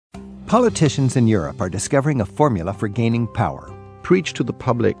Politicians in Europe are discovering a formula for gaining power. Preach to the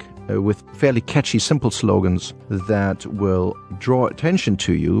public with fairly catchy, simple slogans that will draw attention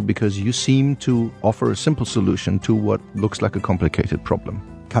to you because you seem to offer a simple solution to what looks like a complicated problem.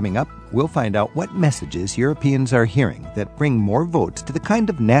 Coming up, we'll find out what messages Europeans are hearing that bring more votes to the kind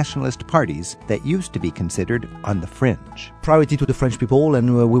of nationalist parties that used to be considered on the fringe. Priority to the French people,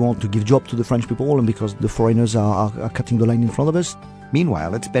 and we want to give job to the French people, and because the foreigners are cutting the line in front of us.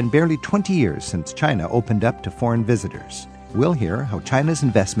 Meanwhile, it's been barely 20 years since China opened up to foreign visitors. We'll hear how China's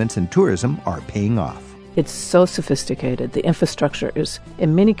investments in tourism are paying off. It's so sophisticated. The infrastructure is,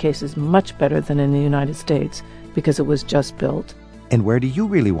 in many cases, much better than in the United States because it was just built. And where do you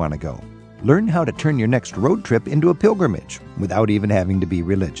really want to go? Learn how to turn your next road trip into a pilgrimage without even having to be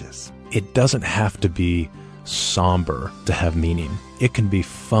religious. It doesn't have to be somber to have meaning. It can be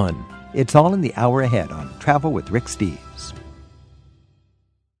fun. It's all in the hour ahead on Travel with Rick Steves.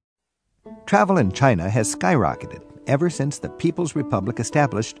 Travel in China has skyrocketed ever since the People's Republic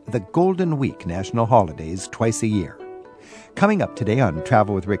established the Golden Week national holidays twice a year. Coming up today on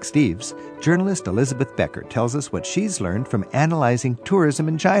Travel with Rick Steves, journalist Elizabeth Becker tells us what she's learned from analyzing tourism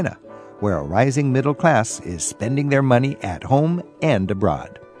in China, where a rising middle class is spending their money at home and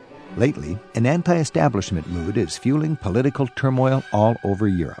abroad. Lately, an anti-establishment mood is fueling political turmoil all over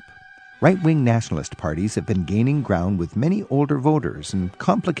Europe. Right-wing nationalist parties have been gaining ground with many older voters and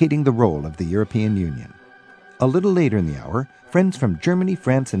complicating the role of the European Union. A little later in the hour, friends from Germany,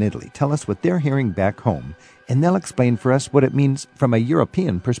 France, and Italy tell us what they're hearing back home, and they'll explain for us what it means from a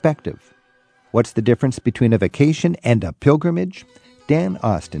European perspective. What's the difference between a vacation and a pilgrimage? Dan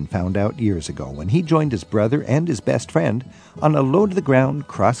Austin found out years ago when he joined his brother and his best friend on a low-to-the-ground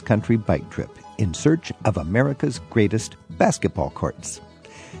cross-country bike trip in search of America's greatest basketball courts.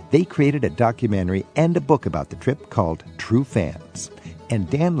 They created a documentary and a book about the trip called True Fans, and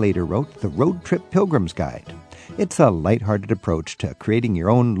Dan later wrote The Road Trip Pilgrim's Guide. It's a lighthearted approach to creating your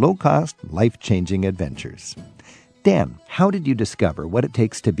own low-cost, life-changing adventures. Dan, how did you discover what it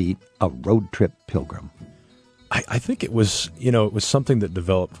takes to be a road trip pilgrim? I think it was something that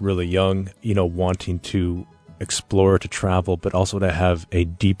developed really young, wanting to explore, to travel, but also to have a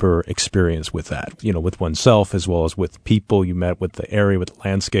deeper experience with that, with oneself as well as with people you met, with the area, with the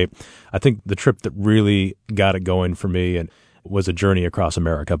landscape. I think the trip that really got it going for me and was a journey across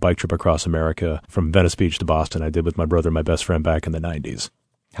America, a bike trip across America from Venice Beach to Boston. I did with my brother and my best friend back in the 90s.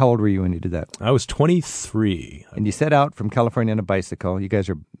 How old were you when you did that? I was 23. And you set out from California on a bicycle. You guys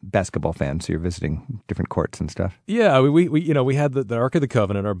are basketball fans, so you're visiting different courts and stuff. Yeah, we had the Ark of the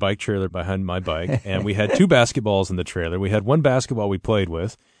Covenant, our bike trailer behind my bike, and we had two basketballs in the trailer. We had one basketball we played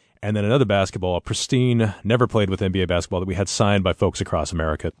with, and then another basketball, a pristine, never played with NBA basketball that we had signed by folks across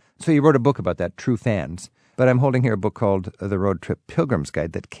America. So you wrote a book about that, True Fans. But I'm holding here a book called The Road Trip Pilgrim's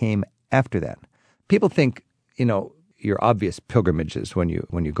Guide that came after that. People think, your obvious pilgrimages when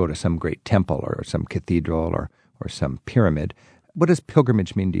you go to some great temple or some cathedral or some pyramid. What does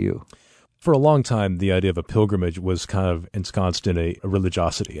pilgrimage mean to you? For a long time, the idea of a pilgrimage was kind of ensconced in a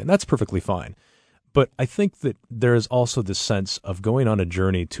religiosity, and that's perfectly fine. But I think that there is also this sense of going on a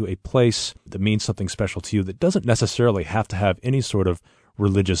journey to a place that means something special to you that doesn't necessarily have to have any sort of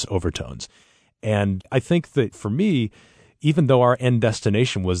religious overtones. And I think that for me, even though our end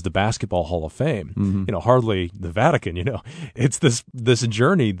destination was the Basketball Hall of Fame, hardly the Vatican, it's this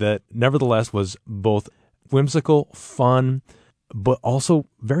journey that nevertheless was both whimsical, fun, but also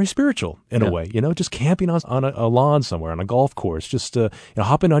very spiritual in a way, just camping on a lawn somewhere, on a golf course, just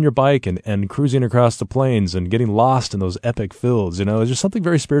hopping on your bike and cruising across the plains and getting lost in those epic fields. There's just something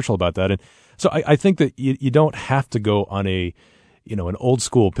very spiritual about that. And so I think that you don't have to go on an old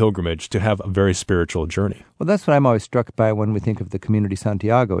school pilgrimage to have a very spiritual journey. Well, that's what I'm always struck by when we think of the Community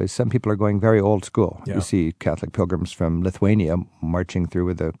Santiago, is some people are going very old school. Yeah. You see Catholic pilgrims from Lithuania marching through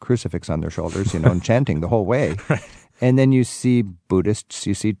with a crucifix on their shoulders, and chanting the whole way. Right. And then you see Buddhists,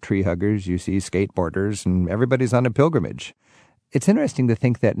 you see tree huggers, you see skateboarders, and everybody's on a pilgrimage. It's interesting to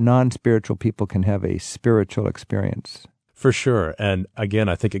think that non-spiritual people can have a spiritual experience. For sure. And again,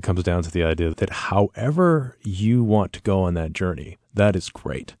 I think it comes down to the idea that however you want to go on that journey, that is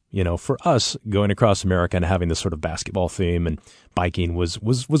great. For us, going across America and having this sort of basketball theme and biking was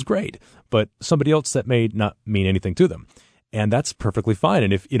great. But somebody else, that may not mean anything to them. And that's perfectly fine.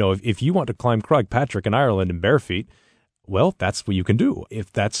 And if you want to climb Craig Patrick in Ireland in bare feet, well, that's what you can do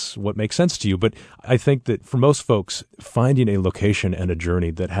if that's what makes sense to you. But I think that for most folks, finding a location and a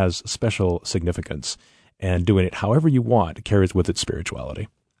journey that has special significance and doing it however you want carries with it spirituality.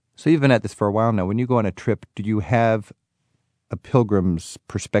 So you've been at this for a while now. When you go on a trip, do you have a pilgrim's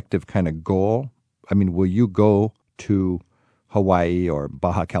perspective kind of goal? I mean, will you go to Hawaii or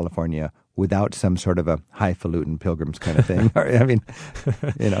Baja California without some sort of a highfalutin pilgrims kind of thing. I mean,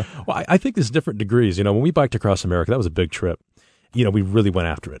 Well, I think there's different degrees. When we biked across America, that was a big trip. We really went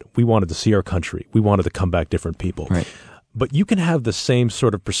after it. We wanted to see our country. We wanted to come back different people. Right. But you can have the same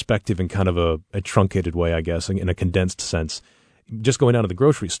sort of perspective in kind of a truncated way, I guess, in a condensed sense. Just going down to the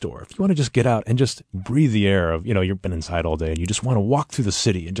grocery store. If you want to just get out and just breathe the air of, you've been inside all day and you just want to walk through the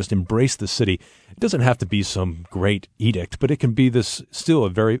city and just embrace the city. It doesn't have to be some great edict, but it can be still a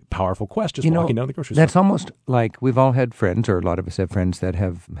very powerful quest, just walking down the grocery store. That's almost like we've all had friends, or a lot of us have friends that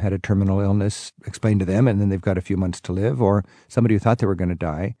have had a terminal illness explained to them, and then they've got a few months to live, or somebody who thought they were going to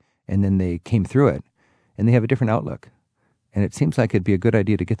die, and then they came through it, and they have a different outlook. And it seems like it'd be a good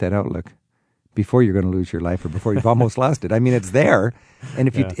idea to get that outlook before you're going to lose your life or before you've almost lost it. I mean, it's there. And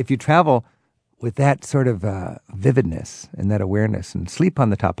if you travel with that sort of vividness and that awareness and sleep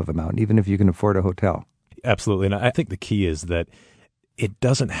on the top of a mountain, even if you can afford a hotel. Absolutely. And I think the key is that it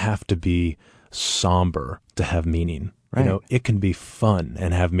doesn't have to be somber to have meaning. Right. It can be fun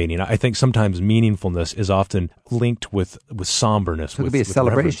and have meaning. I think sometimes meaningfulness is often linked with somberness. So it could be a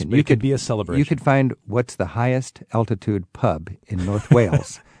celebration. It could be a celebration. You could find what's the highest altitude pub in North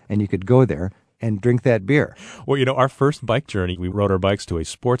Wales, and you could go there and drink that beer. Well, our first bike journey, we rode our bikes to a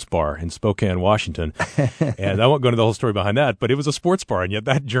sports bar in Spokane, Washington. And I won't go into the whole story behind that, but it was a sports bar, and yet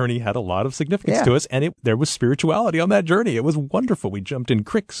that journey had a lot of significance to us, and there was spirituality on that journey. It was wonderful. We jumped in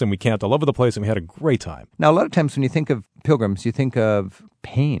creeks, and we camped all over the place, and we had a great time. Now, a lot of times when you think of pilgrims, you think of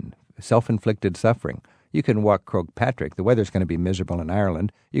pain, self-inflicted suffering. You can walk Croagh Patrick. The weather's going to be miserable in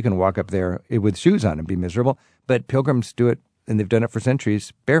Ireland. You can walk up there with shoes on and be miserable, but pilgrims do it, and they've done it for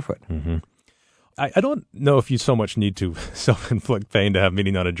centuries, barefoot. Mm-hmm. I don't know if you so much need to self-inflict pain to have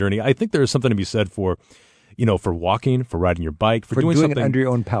meaning on a journey. I think there is something to be said for, for walking, for riding your bike, for doing something it under your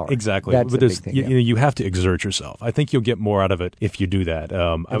own power. Exactly. That's a big thing. You have to exert yourself. I think you'll get more out of it if you do that.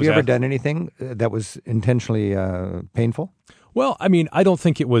 Have you ever done anything that was intentionally painful? Well, I mean, I don't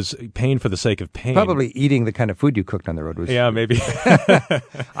think it was pain for the sake of pain. Probably eating the kind of food you cooked on the road was. Yeah, maybe.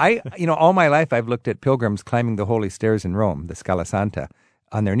 All my life I've looked at pilgrims climbing the holy stairs in Rome, the Scala Santa,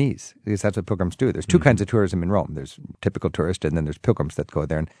 on their knees, because that's what pilgrims do. There's two kinds of tourism in Rome. There's typical tourist, and then there's pilgrims that go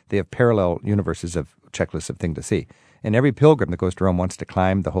there, and they have parallel universes of checklists of things to see. And every pilgrim that goes to Rome wants to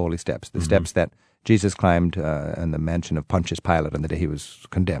climb the holy steps, the steps that Jesus climbed in the mansion of Pontius Pilate on the day he was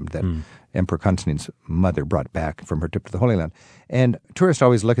condemned, that Emperor Constantine's mother brought back from her trip to the Holy Land. And tourists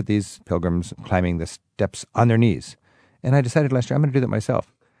always look at these pilgrims climbing the steps on their knees. And I decided last year I'm going to do that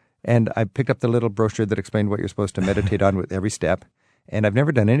myself. And I picked up the little brochure that explained what you're supposed to meditate on with every step. And I've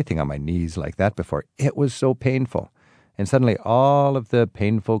never done anything on my knees like that before. It was so painful. And suddenly all of the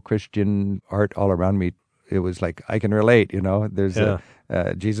painful Christian art all around me, it was like, I can relate, There's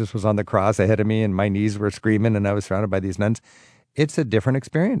Jesus was on the cross ahead of me and my knees were screaming and I was surrounded by these nuns. It's a different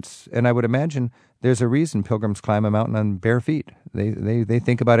experience. And I would imagine there's a reason pilgrims climb a mountain on bare feet. They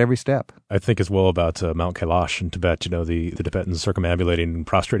think about every step. I think as well about Mount Kailash in Tibet, the Tibetans circumambulating and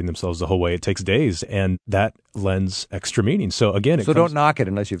prostrating themselves the whole way. It takes days, and that lends extra meaning. So again, don't knock it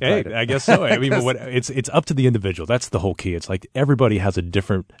unless you've tried it. I guess so. I mean, it's up to the individual. That's the whole key. It's like everybody has a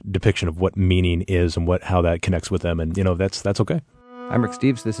different depiction of what meaning is and how that connects with them. And, that's okay. I'm Rick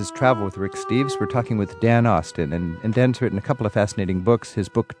Steves. This is Travel with Rick Steves. We're talking with Dan Austin, and Dan's written a couple of fascinating books. His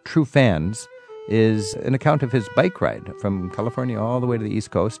book, True Fans, is an account of his bike ride from California all the way to the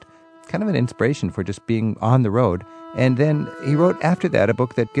East Coast, kind of an inspiration for just being on the road. And then he wrote after that a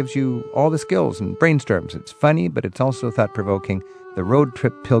book that gives you all the skills and brainstorms. It's funny, but it's also thought-provoking, The Road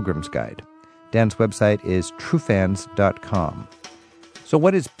Trip Pilgrim's Guide. Dan's website is truefans.com. So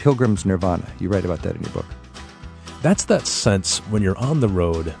what is Pilgrim's Nirvana? You write about that in your book. That's that sense when you're on the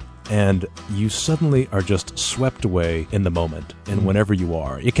road and you suddenly are just swept away in the moment and whenever you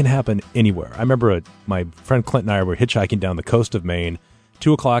are. It can happen anywhere. I remember my friend Clint and I were hitchhiking down the coast of Maine,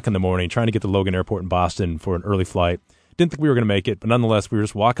 2 o'clock in the morning, trying to get to Logan Airport in Boston for an early flight. Didn't think we were going to make it, but nonetheless, we were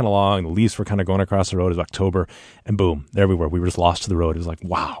just walking along. The leaves were kind of going across the road. It was October, and boom, there we were. We were just lost to the road. It was like,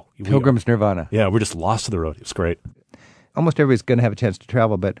 wow. Pilgrim's Nirvana. Yeah, we're just lost to the road. It was great. Almost everybody's going to have a chance to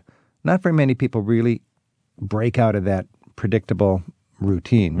travel, but not very many people really break out of that predictable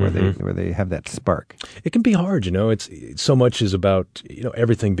routine where they have that spark. It can be hard, It's so much is about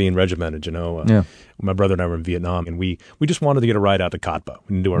everything being regimented. My brother and I were in Vietnam, and we just wanted to get a ride out to Cat Ba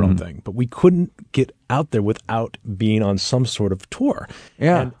and do our own thing, but we couldn't get out there without being on some sort of tour.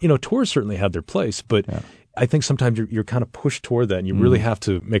 Yeah, and tours certainly have their place, but I think sometimes you're kind of pushed toward that, and you really have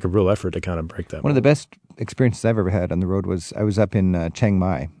to make a real effort to kind of break that. One of the best experiences I've ever had on the road was I was up in Chiang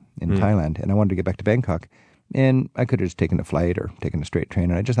Mai in Thailand, and I wanted to get back to Bangkok. And I could have just taken a flight or taken a straight train.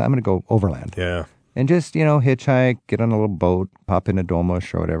 And I just thought, I'm going to go overland. Yeah. And just, hitchhike, get on a little boat, pop in a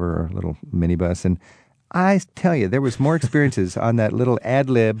dolmush or whatever, or a little minibus. And I tell you, there was more experiences on that little ad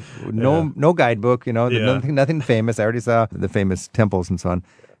lib, no guidebook, nothing famous. I already saw the famous temples and so on.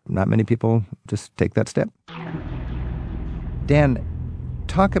 Not many people just take that step. Dan,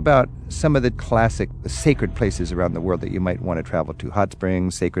 talk about some of the classic sacred places around the world that you might want to travel to. Hot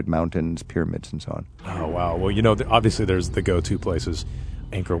springs, sacred mountains, pyramids, and so on. Oh, wow. Well, obviously there's the go-to places.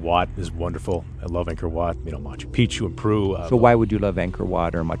 Angkor Wat is wonderful. I love Angkor Wat. Machu Picchu in Peru. So why would you love Angkor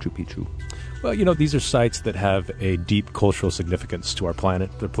Wat or Machu Picchu? Well, these are sites that have a deep cultural significance to our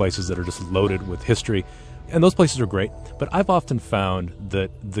planet. They're places that are just loaded with history. And those places are great. But I've often found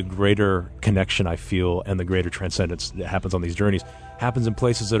that the greater connection I feel and the greater transcendence that happens on these journeys happens in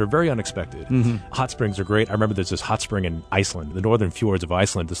places that are very unexpected. Mm-hmm. Hot springs are great. I remember there's this hot spring in Iceland, the northern fjords of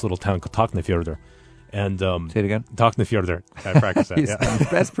Iceland, this little town called Tálknafjörður. And say it again. Tálknafjörður. I practice that. Yeah.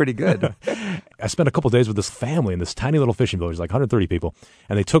 That's pretty good. I spent a couple of days with this family in this tiny little fishing village, like 130 people,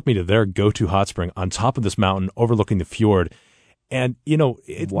 and they took me to their go-to hot spring on top of this mountain overlooking the fjord. And,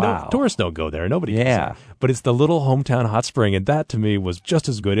 wow. Tourists don't go there. Nobody goes there. But it's the little hometown hot spring, and that to me was just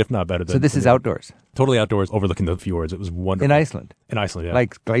as good, if not better than... So this is outdoors? Totally outdoors, overlooking the fjords. It was wonderful. In Iceland? In Iceland, yeah.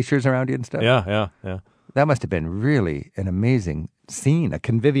 Like glaciers around you and stuff? Yeah. That must have been really an amazing scene, a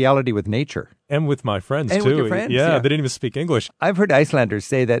conviviality with nature. And with my friends, and too. With your friends, yeah, they didn't even speak English. I've heard Icelanders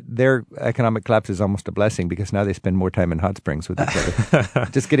say that their economic collapse is almost a blessing because now they spend more time in hot springs with each other.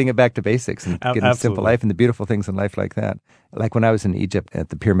 Just getting it back to basics and getting a simple life and the beautiful things in life like that. Like when I was in Egypt at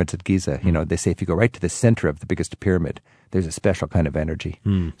the pyramids at Giza, they say if you go right to the center of the biggest pyramid, there's a special kind of energy.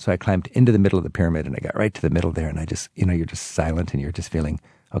 So I climbed into the middle of the pyramid and I got right to the middle there and I just, you're just silent and you're just feeling,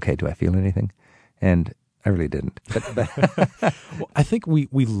 okay, do I feel anything? And I really didn't. Well, I think we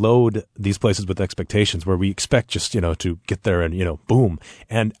load these places with expectations where we expect just, to get there and, boom.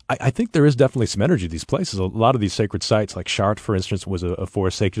 And I think there is definitely some energy to these places. A lot of these sacred sites, like Chartres, for instance, was a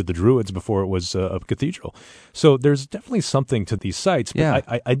forest sacred to the Druids before it was a cathedral. So there's definitely something to these sites. But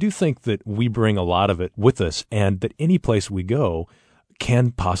I do think that we bring a lot of it with us and that any place we go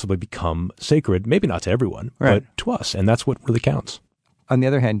can possibly become sacred, maybe not to everyone, but to us. And that's what really counts. On the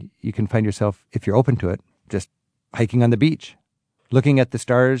other hand, you can find yourself, if you're open to it, just hiking on the beach, looking at the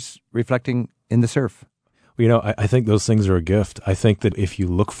stars reflecting in the surf. Well, I think those things are a gift. I think that if you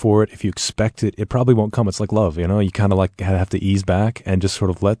look for it, if you expect it, it probably won't come. It's like love, you kind of like have to ease back and just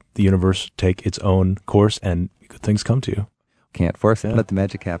sort of let the universe take its own course and good things come to you. Can't force it. Let the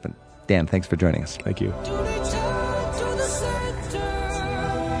magic happen. Dan, thanks for joining us. Thank you.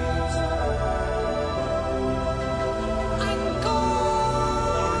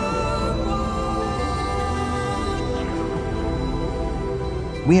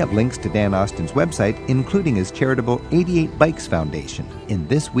 We have links to Dan Austin's website, including his charitable 88 Bikes Foundation, in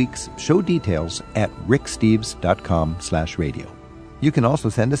this week's show details at ricksteves.com/radio. You can also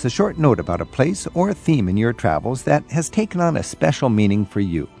send us a short note about a place or a theme in your travels that has taken on a special meaning for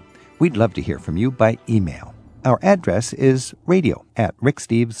you. We'd love to hear from you by email. Our address is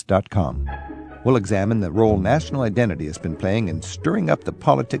radio@ricksteves.com. We'll examine the role national identity has been playing in stirring up the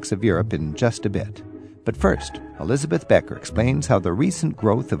politics of Europe in just a bit. But first, Elizabeth Becker explains how the recent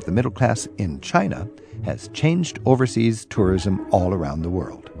growth of the middle class in China has changed overseas tourism all around the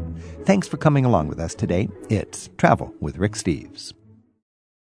world. Thanks for coming along with us today. It's Travel with Rick Steves.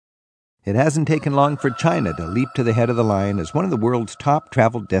 It hasn't taken long for China to leap to the head of the line as one of the world's top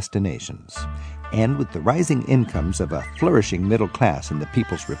travel destinations. And with the rising incomes of a flourishing middle class in the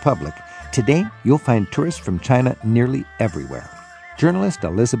People's Republic, today you'll find tourists from China nearly everywhere. Journalist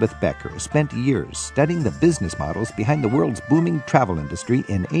Elizabeth Becker has spent years studying the business models behind the world's booming travel industry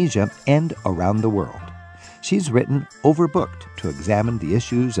in Asia and around the world. She's written Overbooked to examine the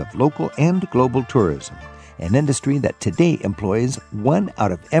issues of local and global tourism, an industry that today employs 1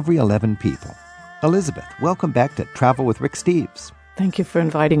 out of every 11 people. Elizabeth, welcome back to Travel with Rick Steves. Thank you for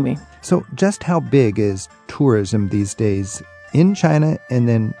inviting me. So just how big is tourism these days in China and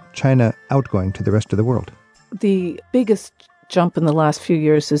then China outgoing to the rest of the world? The biggest jump in the last few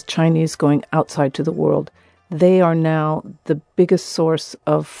years is Chinese going outside to the world. They are now the biggest source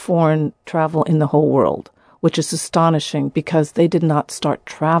of foreign travel in the whole world, which is astonishing because they did not start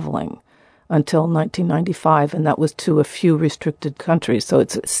traveling until 1995, and that was to a few restricted countries. So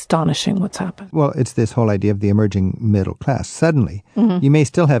it's astonishing what's happened. Well, it's this whole idea of the emerging middle class. Suddenly, you may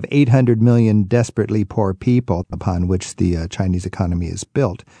still have 800 million desperately poor people upon which the Chinese economy is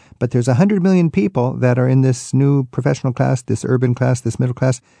built, but there's 100 million people that are in this new professional class, this urban class, this middle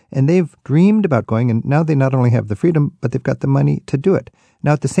class, and they've dreamed about going, and now they not only have the freedom, but they've got the money to do it.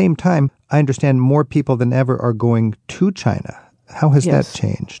 Now, at the same time, I understand more people than ever are going to China. How has that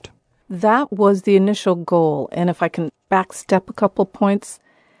changed? That was the initial goal. And if I can backstep a couple points,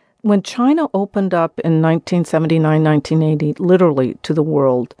 when China opened up in 1979, 1980, literally to the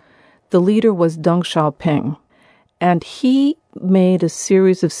world, the leader was Deng Xiaoping. And he made a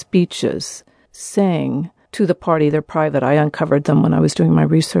series of speeches saying to the party, they're private, I uncovered them when I was doing my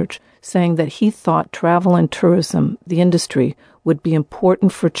research, saying that he thought travel and tourism, the industry, would be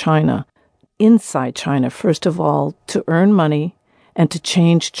important for China, inside China, first of all, to earn money and to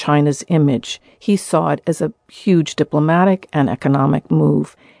change China's image. He saw it as a huge diplomatic and economic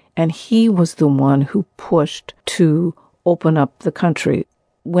move. And he was the one who pushed to open up the country.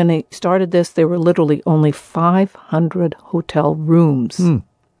 When they started this, there were literally only 500 hotel rooms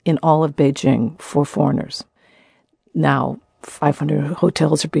in all of Beijing for foreigners. Now, 500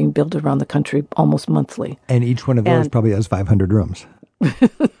 hotels are being built around the country almost monthly. And each one of those probably has 500 rooms.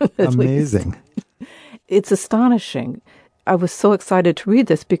 Amazing. It's astonishing. I was so excited to read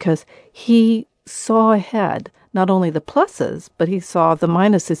this because he saw ahead not only the pluses, but he saw the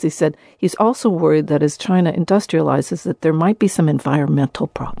minuses. He said he's also worried that as China industrializes, that there might be some environmental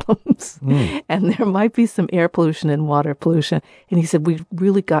problems and there might be some air pollution and water pollution. And he said, we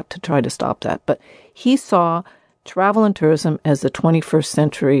really got to try to stop that. But he saw travel and tourism as the 21st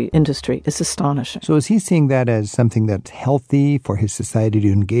century industry. It's astonishing. So is he seeing that as something that's healthy for his society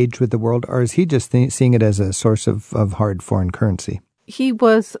to engage with the world, or is he just seeing it as a source of hard foreign currency? He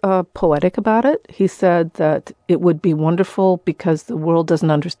was poetic about it. He said that it would be wonderful because the world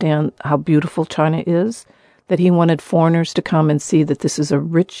doesn't understand how beautiful China is, that he wanted foreigners to come and see that this is a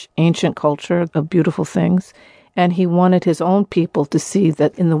rich, ancient culture of beautiful things. And he wanted his own people to see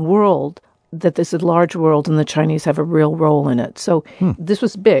that in the world, that this is a large world and the Chinese have a real role in it. So this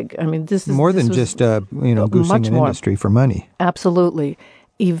was big. I mean, this is more than just goosing an industry for money. Absolutely.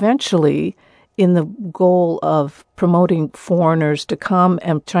 Eventually, in the goal of promoting foreigners to come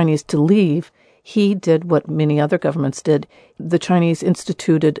and Chinese to leave, he did what many other governments did. The Chinese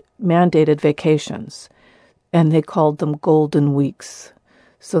instituted mandated vacations, and they called them golden weeks.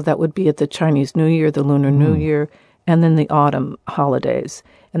 So that would be at the Chinese New Year, the Lunar New Year, and then the autumn holidays.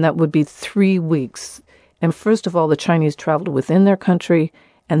 And that would be 3 weeks. And first of all, the Chinese traveled within their country.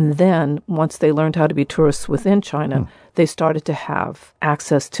 And then once they learned how to be tourists within China, they started to have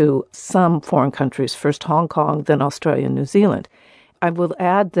access to some foreign countries, first Hong Kong, then Australia and New Zealand. I will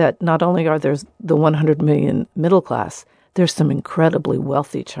add that not only are there the 100 million middle class, there's some incredibly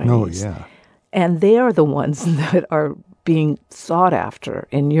wealthy Chinese. Oh, yeah. And they are the ones that are being sought after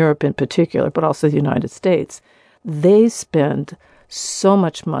in Europe in particular, but also the United States. They spend so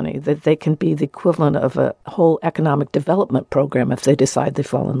much money that they can be the equivalent of a whole economic development program if they decide they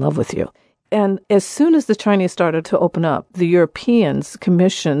fall in love with you. And as soon as the Chinese started to open up, the Europeans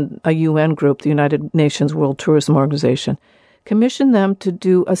commissioned a UN group, the United Nations World Tourism Organization, commissioned them to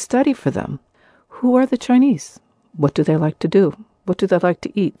do a study for them. Who are the Chinese? What do they like to do? What do they like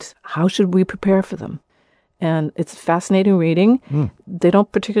to eat? How should we prepare for them? And it's fascinating reading. They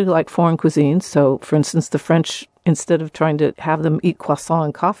don't particularly like foreign cuisines. So, for instance, the French, instead of trying to have them eat croissant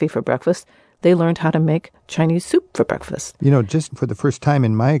and coffee for breakfast, they learned how to make Chinese soup for breakfast. You know, just for the first time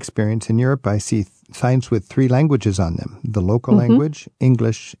in my experience in Europe, I see signs with 3 languages on them. The local language,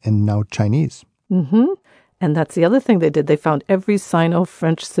 English, and now Chinese. And that's the other thing they did. They found every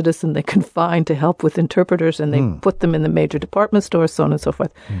Sino-French citizen they could find to help with interpreters, and they put them in the major department stores, so on and so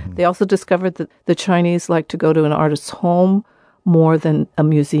forth. They also discovered that the Chinese like to go to an artist's home more than a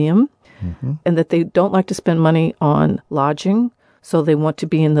museum, and that they don't like to spend money on lodging, so they want to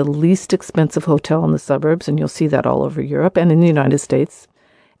be in the least expensive hotel in the suburbs, and you'll see that all over Europe and in the United States.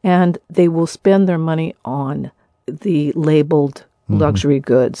 And they will spend their money on the labeled luxury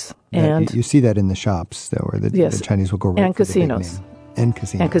goods. And you see that in the shops, though, where the Chinese will go right and for casinos. the big name. And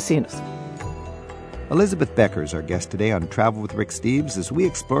casinos. And casinos. Elizabeth Becker is our guest today on Travel with Rick Steves as we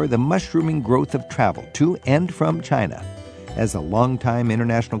explore the mushrooming growth of travel to and from China. As a longtime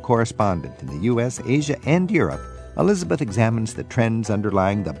international correspondent in the U.S., Asia, and Europe, Elizabeth examines the trends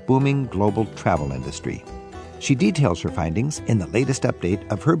underlying the booming global travel industry. She details her findings in the latest update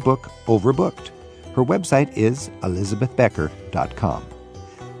of her book, Overbooked. Her website is elizabethbecker.com.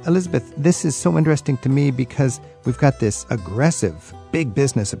 Elizabeth, this is so interesting to me because we've got this aggressive, big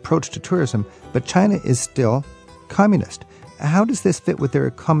business approach to tourism, but China is still communist. How does this fit with their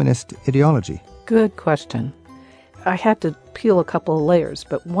communist ideology? Good question. I had to peel a couple of layers,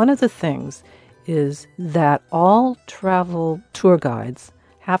 but one of the things is that all travel tour guides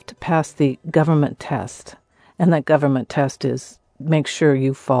have to pass the government test. And that government test is make sure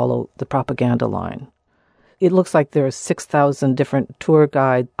you follow the propaganda line. It looks like there are 6,000 different tour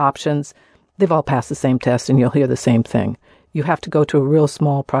guide options. They've all passed the same test, and you'll hear the same thing. You have to go to a real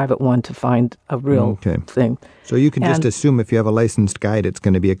small private one to find a real thing. So you can just assume if you have a licensed guide, it's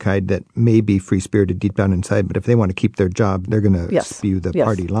going to be a guide that may be free-spirited deep down inside, but if they want to keep their job, they're going to spew the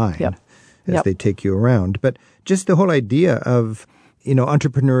party line as they take you around. But just the whole idea of,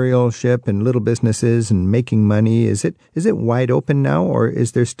 entrepreneurship and little businesses and making money, is it wide open now, or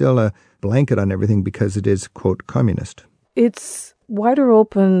is there still a blanket on everything because it is, quote, communist? It's wider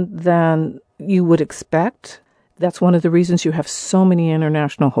open than you would expect. That's one of the reasons you have so many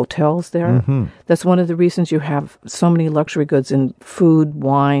international hotels there. Mm-hmm. That's one of the reasons you have so many luxury goods in food,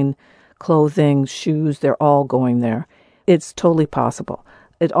 wine, clothing, shoes. They're all going there. It's totally possible.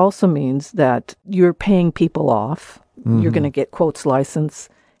 It also means that you're paying people off. Mm-hmm. You're going to get quotes license.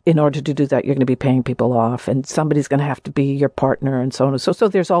 In order to do that, you're going to be paying people off, and somebody's going to have to be your partner and so on. So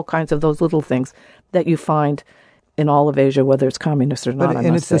there's all kinds of those little things that you find in all of Asia, whether it's communist or not.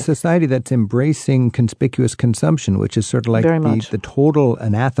 And it's a society that's embracing conspicuous consumption, which is sort of like the total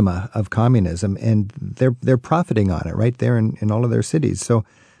anathema of communism, and they're profiting on it right there in all of their cities. So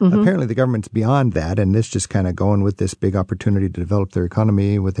apparently the government's beyond that, and it's just kind of going with this big opportunity to develop their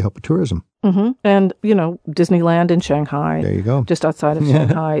economy with the help of tourism. Mm-hmm. And, Disneyland in Shanghai. There you go. Just outside of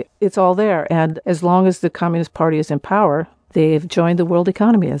Shanghai. It's all there. And as long as the Communist Party is in power, they've joined the world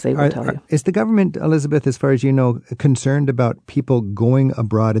economy, as they will tell you. Is the government, Elizabeth, as far as you know, concerned about people going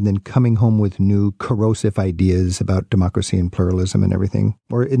abroad and then coming home with new corrosive ideas about democracy and pluralism and everything?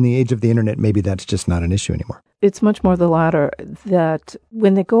 Or in the age of the internet, maybe that's just not an issue anymore? It's much more the latter, that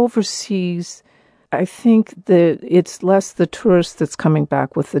when they go overseas, I think that it's less the tourist that's coming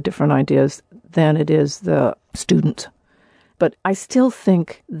back with the different ideas than it is the student. But I still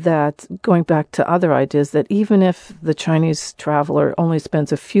think that, going back to other ideas, that even if the Chinese traveler only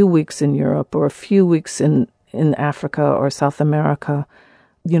spends a few weeks in Europe or a few weeks in Africa or South America,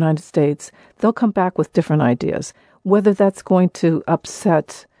 United States, they'll come back with different ideas. Whether that's going to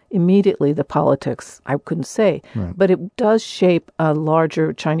upset immediately the politics, I couldn't say. Right. But it does shape a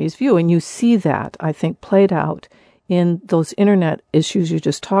larger Chinese view. And you see that, I think, played out in those internet issues you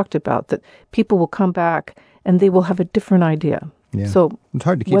just talked about, that people will come back and they will have a different idea. Yeah. So it's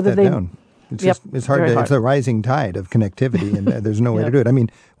hard to keep that down. It's hard. It's a rising tide of connectivity, and there's no way to do it. I mean,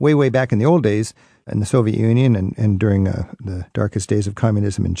 way back in the old days, in the Soviet Union and during the darkest days of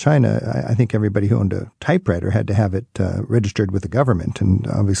communism in China, I think everybody who owned a typewriter had to have it registered with the government. And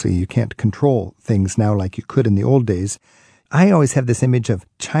obviously you can't control things now like you could in the old days. I always have this image of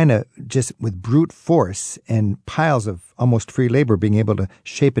China just with brute force and piles of almost free labor being able to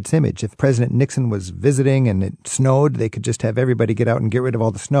shape its image. If President Nixon was visiting and it snowed, they could just have everybody get out and get rid of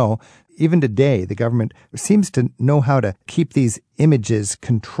all the snow. Even today, the government seems to know how to keep these images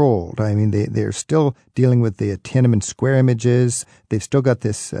controlled. I mean, they're still dealing with the Tiananmen Square images. They've still got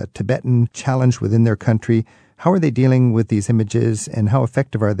this Tibetan challenge within their country. How are they dealing with these images, and how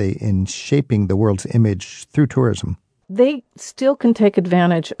effective are they in shaping the world's image through tourism? They still can take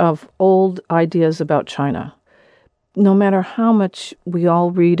advantage of old ideas about China. No matter how much we all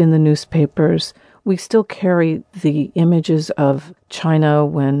read in the newspapers, we still carry the images of China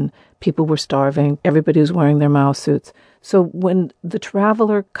when people were starving, everybody was wearing their Mao suits. So when the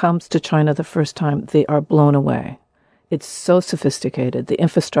traveler comes to China the first time, they are blown away. It's so sophisticated. The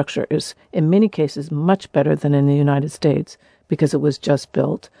infrastructure is, in many cases, much better than in the United States because it was just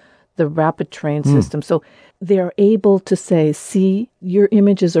built. The rapid train system. So they are able to say, see, your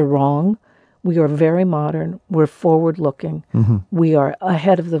images are wrong. We are very modern. We're forward-looking. Mm-hmm. We are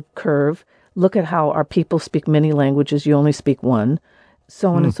ahead of the curve. Look at how our people speak many languages. You only speak one,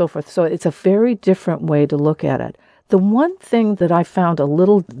 so on and so forth. So it's a very different way to look at it. The one thing that I found a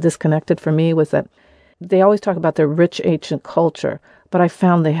little disconnected for me was that they always talk about their rich ancient culture, but I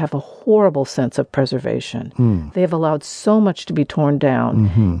found they have a horrible sense of preservation. They have allowed so much to be torn down.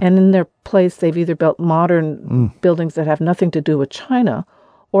 Mm-hmm. And in their place, they've either built modern buildings that have nothing to do with China,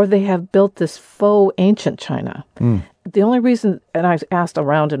 or they have built this faux ancient China. The only reason, and I asked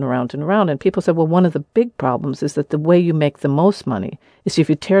around and around and around, and people said, well, one of the big problems is that the way you make the most money is if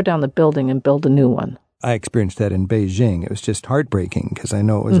you tear down the building and build a new one. I experienced that in Beijing. It was just heartbreaking because I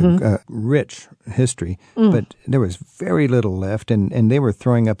know it was a rich history, but there was very little left, and they were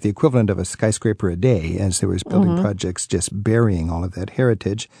throwing up the equivalent of a skyscraper a day as there was building projects just burying all of that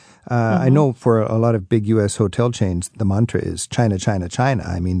heritage. I know for a lot of big U.S. hotel chains, the mantra is China, China, China.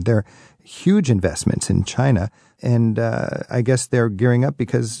 I mean, they're huge investments in China, and I guess they're gearing up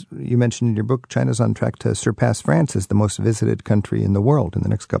because you mentioned in your book, China's on track to surpass France as the most visited country in the world in the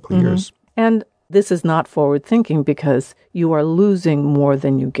next couple of years. And this is not forward thinking because you are losing more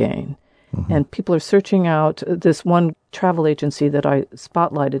than you gain. And people are searching out this one travel agency that I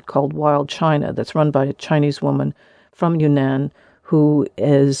spotlighted called Wild China that's run by a Chinese woman from Yunnan who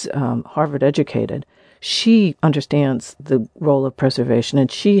is Harvard educated. She understands the role of preservation,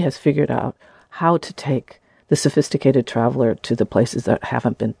 and she has figured out how to take the sophisticated traveler to the places that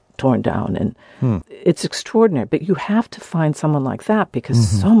haven't been torn down. And it's extraordinary. But you have to find someone like that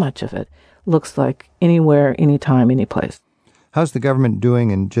because so much of it looks like anywhere, anytime, any place. How's the government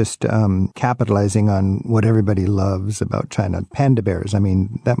doing in just capitalizing on what everybody loves about China? Panda bears. I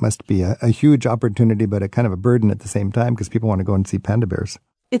mean, that must be a huge opportunity, but a kind of a burden at the same time because people want to go and see panda bears.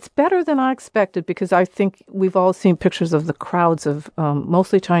 It's better than I expected because I think we've all seen pictures of the crowds of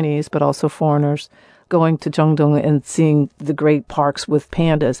mostly Chinese, but also foreigners going to Zhengdong and seeing the great parks with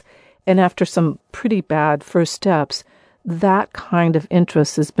pandas. And after some pretty bad first steps, that kind of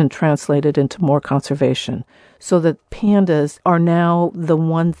interest has been translated into more conservation so that pandas are now the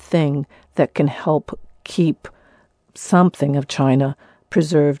one thing that can help keep something of China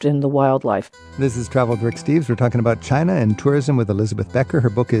preserved in the wildlife. This is Travel with Rick Steves. We're talking about China and tourism with Elizabeth Becker. Her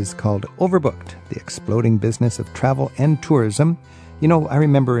book is called Overbooked, The Exploding Business of Travel and Tourism. You know, I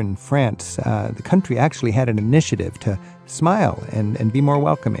remember in France, the country actually had an initiative to smile and be more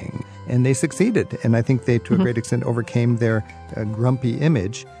welcoming, and they succeeded. And I think they, to a great extent, overcame their grumpy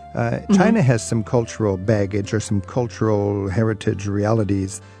image. China has some cultural baggage or some cultural heritage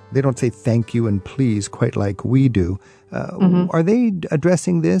realities. They don't say thank you and please quite like we do. Are they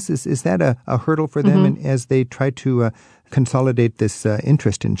addressing this? Is that a hurdle for them and as they try to consolidate this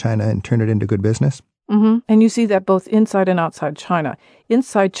interest in China and turn it into good business? And you see that both inside and outside China.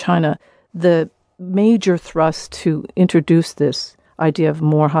 Inside China, the major thrust to introduce this idea of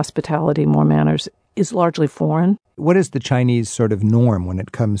more hospitality, more manners, is largely foreign. What is the Chinese sort of norm when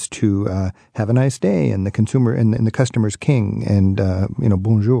it comes to have a nice day and the consumer and the customer's king and,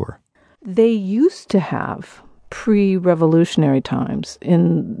 bonjour? They used to have pre-revolutionary times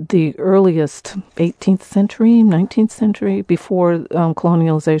in the earliest 18th century, 19th century, before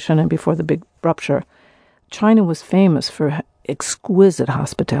colonialization and before the big rupture. China was famous for exquisite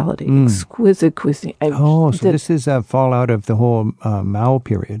hospitality, exquisite cuisine. So this is a fallout of the whole Mao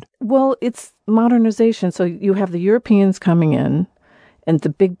period. Well, it's modernization. So you have the Europeans coming in and the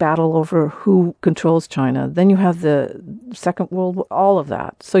big battle over who controls China. Then you have the Second World War, all of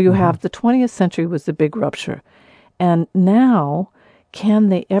that. So you have the 20th century was the big rupture. And now, can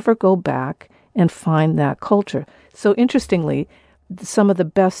they ever go back and find that culture? So interestingly, some of the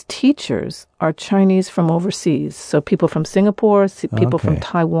best teachers are Chinese from overseas. So people from Singapore, people from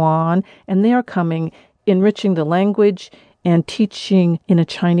Taiwan, and they are coming, enriching the language and teaching in a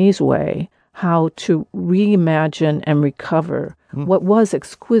Chinese way how to reimagine and recover what was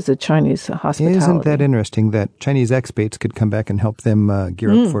exquisite Chinese hospitality. Isn't that interesting that Chinese expats could come back and help them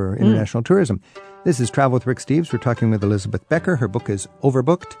gear up for international tourism? This is Travel with Rick Steves. We're talking with Elizabeth Becker. Her book is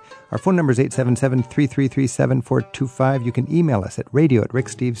Overbooked. Our phone number is 877-333-7425. You can email us at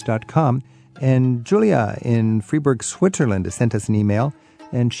radio@ricksteves.com. And Julia in Freiburg, Switzerland has sent us an email.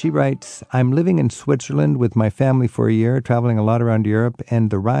 And she writes, I'm living in Switzerland with my family for a year, traveling a lot around Europe,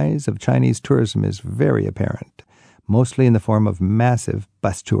 and the rise of Chinese tourism is very apparent, mostly in the form of massive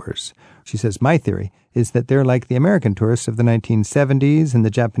bus tours. She says, my theory is that they're like the American tourists of the 1970s and the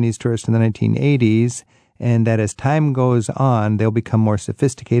Japanese tourists in the 1980s, and that as time goes on, they'll become more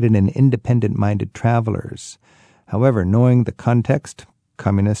sophisticated and independent-minded travelers. However, knowing the context,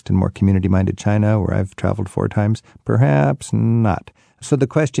 communist and more community-minded China, where I've traveled 4 times, perhaps not. So the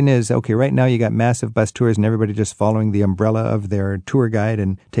question is, okay, right now you got massive bus tours and everybody just following the umbrella of their tour guide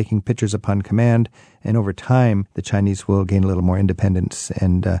and taking pictures upon command. And over time, the Chinese will gain a little more independence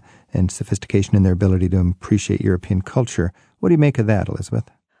and sophistication in their ability to appreciate European culture. What do you make of that, Elizabeth?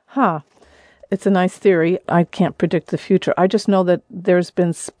 It's a nice theory. I can't predict the future. I just know that there's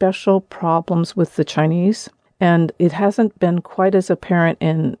been special problems with the Chinese, and it hasn't been quite as apparent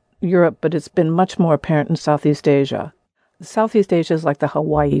in Europe, but it's been much more apparent in Southeast Asia. Southeast Asia is like the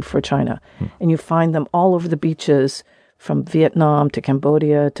Hawaii for China, and you find them all over the beaches from Vietnam to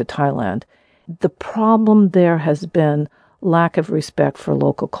Cambodia to Thailand. The problem there has been lack of respect for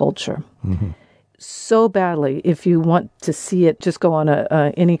local culture. So badly, if you want to see it, just go on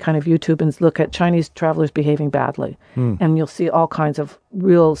any kind of YouTube and look at Chinese travelers behaving badly, and you'll see all kinds of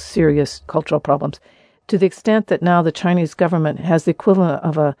real serious cultural problems, to the extent that now the Chinese government has the equivalent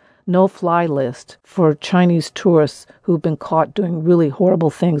of a no-fly list for Chinese tourists who've been caught doing really horrible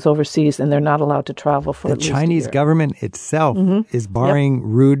things overseas, and they're not allowed to travel for the at least Chinese a year. Government itself is barring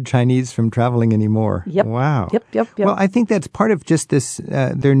rude Chinese from traveling anymore. Wow. Yep. Well, I think that's part of just this,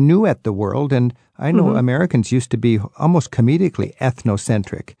 they're new at the world, and I know Americans used to be almost comedically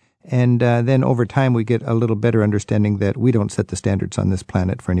ethnocentric. And then over time, we get a little better understanding that we don't set the standards on this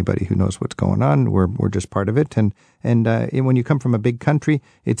planet for anybody who knows what's going on. We're just part of it. And when you come from a big country,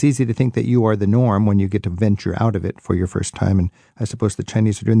 it's easy to think that you are the norm when you get to venture out of it for your first time. And I suppose the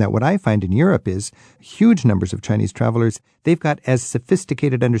Chinese are doing that. What I find in Europe is huge numbers of Chinese travelers. They've got as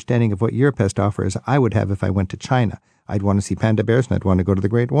sophisticated understanding of what Europe has to offer as I would have if I went to China. I'd want to see panda bears and I'd want to go to the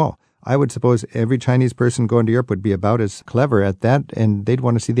Great Wall. I would suppose every Chinese person going to Europe would be about as clever at that, and they'd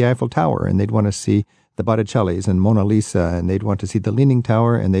want to see the Eiffel Tower, and they'd want to see the Botticellis and Mona Lisa, and they'd want to see the Leaning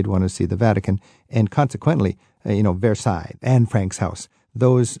Tower, and they'd want to see the Vatican, and consequently, Versailles, Anne Frank's house.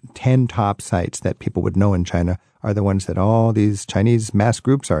 Those 10 top sites that people would know in China are the ones that all these Chinese mass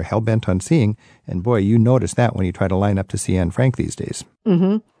groups are hell-bent on seeing, and boy, you notice that when you try to line up to see Anne Frank these days.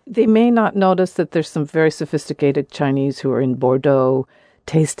 Mm-hmm. They may not notice that there's some very sophisticated Chinese who are in Bordeaux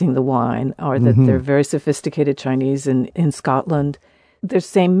tasting the wine, or that they're very sophisticated Chinese in Scotland. There's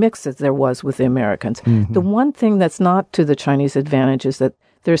the same mix as there was with the Americans. The one thing that's not to the Chinese advantage is that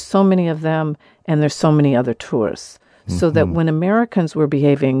there's so many of them and there's so many other tourists. So that when Americans were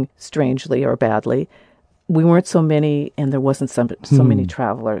behaving strangely or badly, we weren't so many and there wasn't so many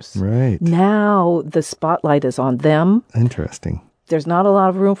travelers. Right. Now the spotlight is on them. Interesting. There's not a lot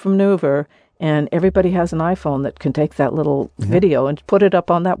of room for maneuver, and everybody has an iPhone that can take that little video and put it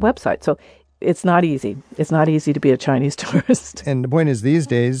up on that website. So it's not easy. It's not easy to be a Chinese tourist. And the point is, these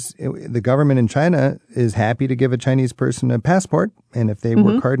days, the government in China is happy to give a Chinese person a passport. And if they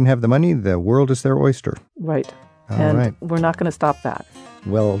work hard and have the money, the world is their oyster. Right. All right. We're not going to stop that.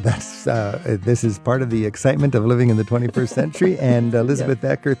 Well, this is part of the excitement of living in the 21st century. And Elizabeth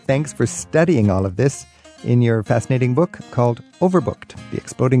Becker, thanks for studying all of this in your fascinating book called Overbooked, The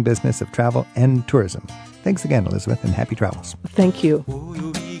Exploding Business of Travel and Tourism. Thanks again, Elizabeth, and happy travels. Thank you.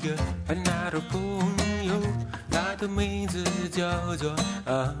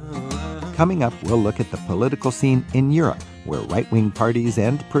 Coming up, we'll look at the political scene in Europe, where right-wing parties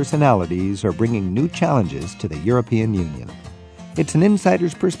and personalities are bringing new challenges to the European Union. It's an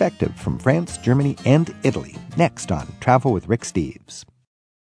insider's perspective from France, Germany, and Italy, next on Travel with Rick Steves.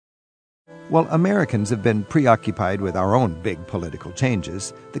 While Americans have been preoccupied with our own big political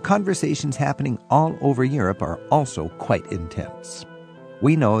changes, the conversations happening all over Europe are also quite intense.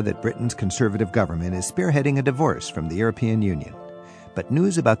 We know that Britain's Conservative government is spearheading a divorce from the European Union. But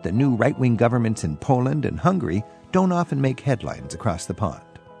news about the new right-wing governments in Poland and Hungary don't often make headlines across the pond.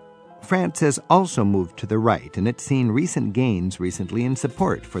 France has also moved to the right, and it's seen recent gains recently in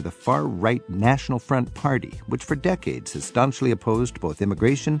support for the far-right National Front Party, which for decades has staunchly opposed both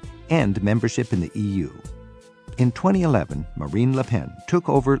immigration and membership in the EU. In 2011, Marine Le Pen took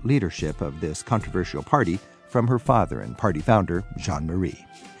over leadership of this controversial party from her father and party founder, Jean-Marie.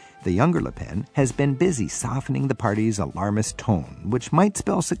 The younger Le Pen has been busy softening the party's alarmist tone, which might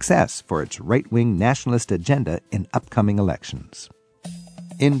spell success for its right-wing nationalist agenda in upcoming elections.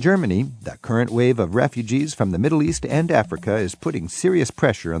 In Germany, the current wave of refugees from the Middle East and Africa is putting serious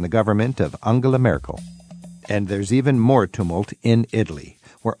pressure on the government of Angela Merkel. And there's even more tumult in Italy,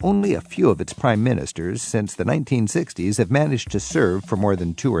 where only a few of its prime ministers since the 1960s have managed to serve for more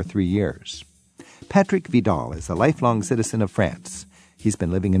than 2 or 3 years. Patrick Vidal is a lifelong citizen of France. He's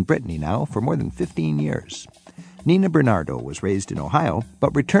been living in Brittany now for more than 15 years. Nina Bernardo was raised in Ohio,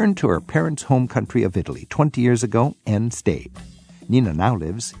 but returned to her parents' home country of Italy 20 years ago and stayed. Nina now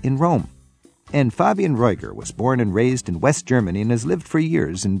lives in Rome. And Fabian Reuger was born and raised in West Germany and has lived for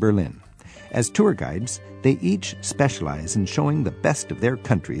years in Berlin. As tour guides, they each specialize in showing the best of their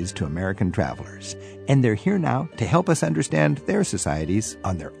countries to American travelers. And they're here now to help us understand their societies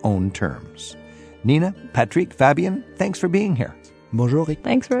on their own terms. Nina, Patrick, Fabian, thanks for being here. Bonjour, Rick.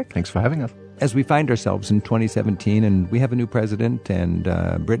 Thanks, Rick. Thanks for having us. As we find ourselves in 2017 and we have a new president and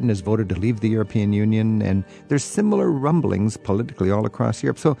Britain has voted to leave the European Union and there's similar rumblings politically all across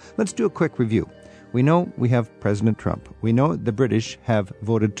Europe. So let's do a quick review. We know we have President Trump. We know the British have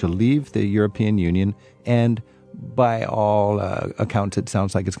voted to leave the European Union, and by all accounts it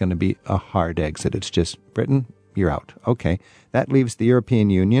sounds like it's going to be a hard exit. It's just, Britain, you're out. Okay, that leaves the European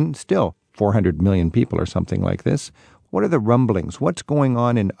Union, still 400 million people or something like this. What are the rumblings? What's going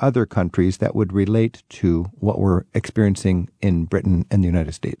on in other countries that would relate to what we're experiencing in Britain and the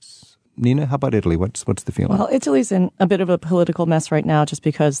United States? Nina, how about Italy? What's the feeling? Well, Italy's in a bit of a political mess right now just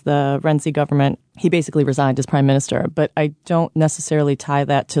because the Renzi government, he basically resigned as prime minister. But I don't necessarily tie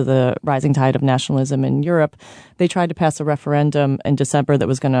that to the rising tide of nationalism in Europe. They tried to pass a referendum in December that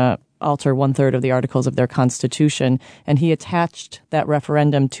was going to alter 1/3 of the articles of their constitution, and he attached that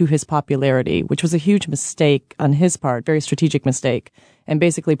referendum to his popularity, which was a huge mistake on his part, very strategic mistake. and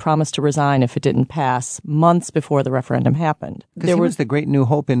basically promised to resign if it didn't pass months before the referendum happened. Because he was the great new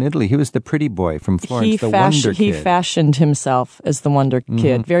hope in Italy. He was the pretty boy from Florence, the wonder kid. He fashioned himself as the wonder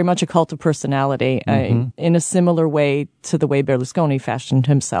kid, very much a cult of personality, in a similar way to the way Berlusconi fashioned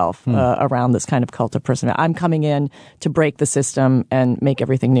himself around this kind of cult of personality. I'm coming in to break the system and make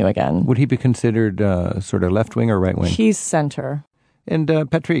everything new again. Would he be considered sort of left-wing or right-wing? He's center. And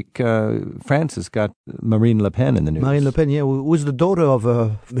Patrick, France has got Marine Le Pen in the news. Marine Le Pen, yeah, who was the daughter of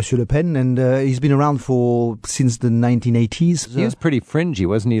Monsieur Le Pen, and he's been around since the 1980s. He was pretty fringy,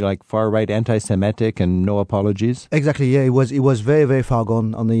 wasn't he? Like far-right, anti-Semitic, and no apologies. Exactly, yeah. He was very, very far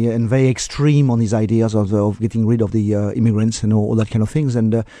gone and very extreme on his ideas of getting rid of the immigrants and all that kind of things.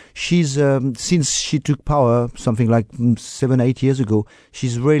 And she's since she took power, something like 7-8 years ago,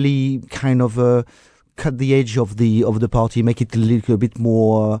 she's really kind of cut the edge of the party, make it a little bit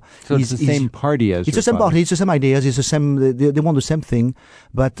more. So it's the same party as. It's the same party. It's the same ideas. It's the same. They want the same thing,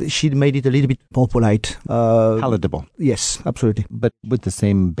 but she made it a little bit more polite, palatable. Yes, absolutely. But with the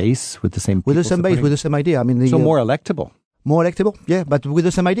same base, with the same. With the same base, with the same idea. I mean, so more electable. More electable, yeah, but with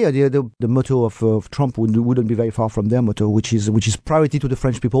the same idea. The motto of Trump wouldn't be very far from their motto, which is priority to the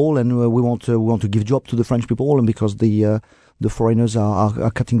French people, and we want to give job to the French people, and because the foreigners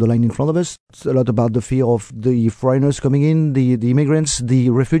are cutting the line in front of us. It's a lot about the fear of the foreigners coming in, the immigrants,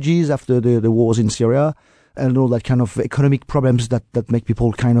 the refugees after the wars in Syria, and all that kind of economic problems that make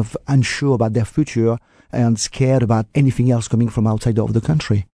people kind of unsure about their future and scared about anything else coming from outside of the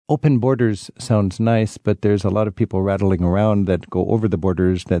country. Open borders sounds nice, but there's a lot of people rattling around that go over the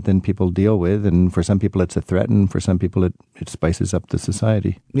borders that then people deal with. And for some people, it's a threat, and for some people, it spices up the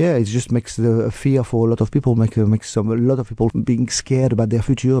society. Yeah, it just makes the fear for a lot of people, makes a lot of people being scared about their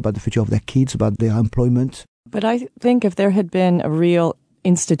future, about the future of their kids, about their employment. But I think if there had been a real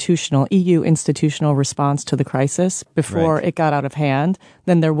EU institutional response to the crisis before it got out of hand,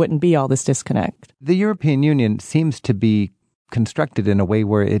 then there wouldn't be all this disconnect. The European Union seems to be constructed in a way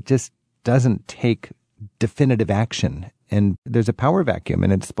where it just doesn't take definitive action, and there's a power vacuum,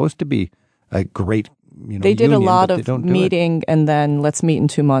 and it's supposed to be a great they did union, a lot of meeting and then let's meet in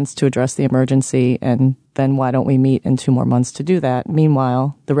 2 months to address the emergency, and then why don't we meet in 2 more months to do that?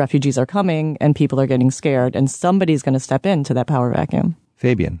 Meanwhile, the refugees are coming and people are getting scared, and somebody's going to step into that power vacuum.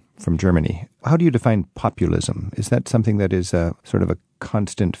 Fabian from Germany, how do you define populism? Is that something that is a sort of a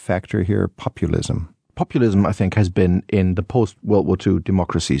constant factor here, populism? Populism, I think, has been in the post-World War II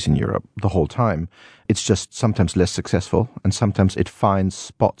democracies in Europe the whole time. It's just sometimes less successful, and sometimes it finds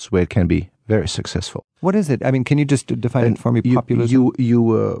spots where it can be very successful. What is it? I mean, can you just define it for me, populism?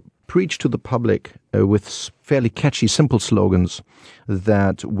 You preach to the public with fairly catchy, simple slogans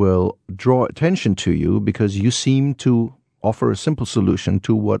that will draw attention to you because you seem to offer a simple solution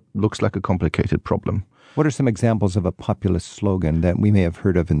to what looks like a complicated problem. What are some examples of a populist slogan that we may have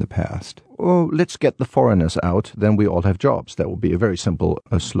heard of in the past? Oh, let's get the foreigners out, then we all have jobs. That would be a very simple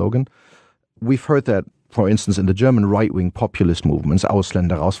slogan. We've heard that, for instance, in the German right-wing populist movements,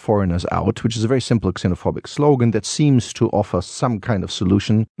 Ausländer raus, foreigners out, which is a very simple xenophobic slogan that seems to offer some kind of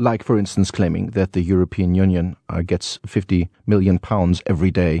solution, like, for instance, claiming that the European Union gets £50 million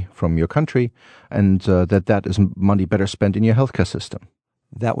every day from your country, and that is money better spent in your healthcare system.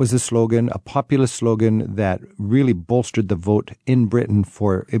 That was a slogan, a populist slogan that really bolstered the vote in Britain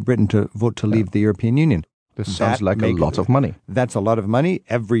to vote to leave the European Union. This sounds like a lot of money. That's a lot of money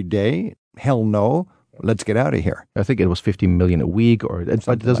every day. Hell no. Let's get out of here. I think it was 50 million a week, but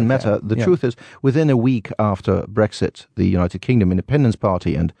it doesn't matter. The truth is, within a week after Brexit, the United Kingdom Independence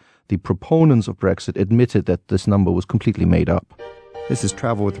Party and the proponents of Brexit admitted that this number was completely made up. This is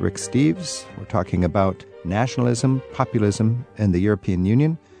Travel with Rick Steves. We're talking about nationalism, populism, and the European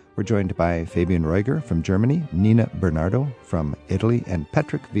Union. We're joined by Fabian Reuger from Germany, Nina Bernardo from Italy, and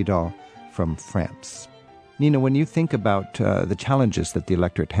Patrick Vidal from France. Nina, when you think about the challenges that the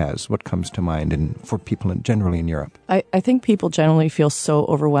electorate has, what comes to mind and for people generally in Europe? I think people generally feel so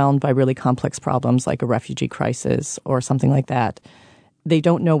overwhelmed by really complex problems like a refugee crisis or something like that. They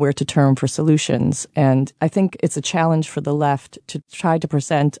don't know where to turn for solutions. And I think it's a challenge for the left to try to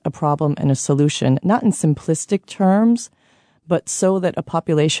present a problem and a solution, not in simplistic terms, but so that a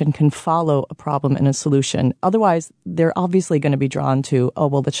population can follow a problem and a solution. Otherwise, they're obviously going to be drawn to,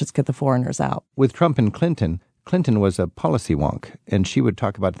 let's just get the foreigners out. With Trump and Clinton was a policy wonk, and she would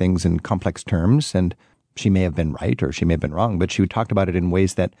talk about things in complex terms, and she may have been right or she may have been wrong, but she talked about it in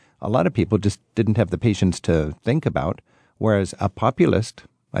ways that a lot of people just didn't have the patience to think about. Whereas a populist,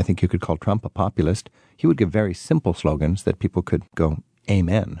 I think you could call Trump a populist, he would give very simple slogans that people could go,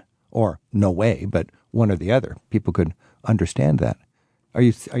 amen, or no way, but one or the other. People could understand that. Are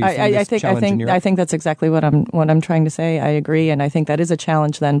you seeing this challenge in Europe? I think that's exactly what I'm trying to say. I agree, and I think that is a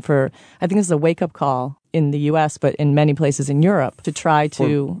challenge then I think this is a wake-up call in the U.S., but in many places in Europe, to try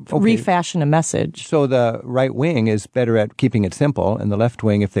to refashion a message. So the right wing is better at keeping it simple, and the left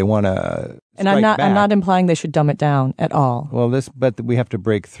wing, if they want to And I'm not implying they should dumb it down at all. Well, but we have to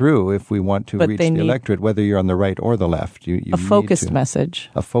break through if we want to reach the electorate, whether you're on the right or the left. A focused message.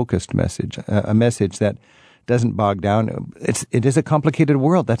 A focused message. A message that doesn't bog down. It is a complicated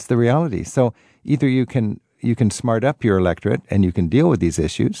world. That's the reality. So either you can smart up your electorate and you can deal with these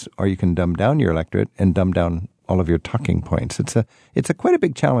issues, or you can dumb down your electorate and dumb down all of your talking points. It's quite a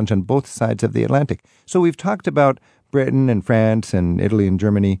big challenge on both sides of the Atlantic. So we've talked about Britain and France and Italy and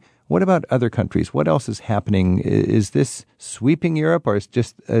Germany. What about other countries? What else is happening? Is this sweeping Europe, or is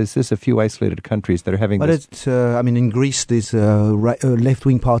this a few isolated countries that are having this? It's, in Greece, there's a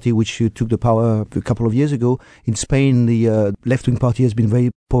left-wing party which took the power a couple of years ago. In Spain, the left-wing party has been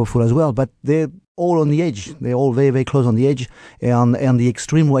very powerful as well, but they're all on the edge. They're all very, very close on the edge, and the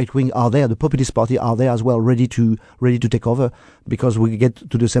extreme right wing are there. The populist party are there as well, ready to take over, because we get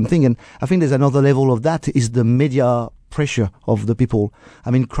to the same thing. And I think there's another level of that is the media pressure of the people.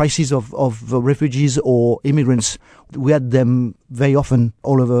 Crises of refugees or immigrants, we had them very often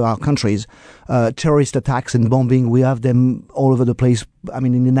all over our countries. Terrorist attacks and bombing, we have them all over the place.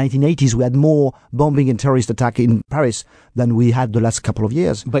 In the 1980s, we had more bombing and terrorist attack in Paris than we had the last couple of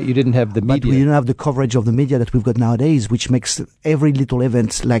years. But you didn't have the media. But we didn't have the coverage of the media that we've got nowadays, which makes every little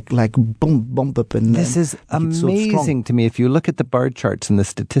event like bump up. And this is amazing to me. If you look at the bar charts and the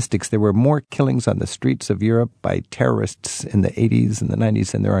statistics, there were more killings on the streets of Europe by terrorists in the 80s and the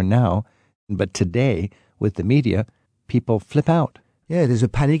 90s than there are now. But today, with the media, people flip out. Yeah, there's a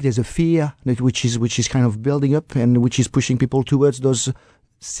panic, there's a fear which is kind of building up and which is pushing people towards those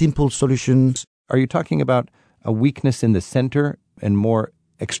simple solutions. Are you talking about a weakness in the center and more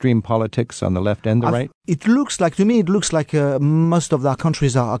extreme politics on the left and the right? It looks like most of our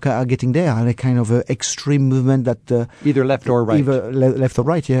countries are getting there, and a kind of extreme movement that either left or right. Either left or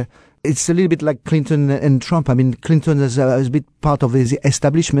right, yeah. It's a little bit like Clinton and Trump. Clinton has been part of the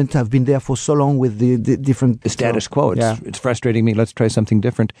establishment. Have been there for so long with the different... The status quo. It's frustrating me. Let's try something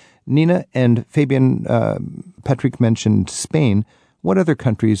different. Nina and Fabian, Patrick mentioned Spain. What other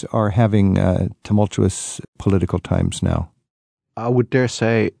countries are having tumultuous political times now? I would dare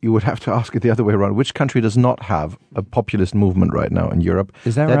say you would have to ask it the other way around. Which country does not have a populist movement right now in Europe?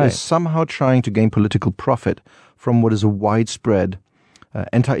 Is that right? That is somehow trying to gain political profit from what is a widespread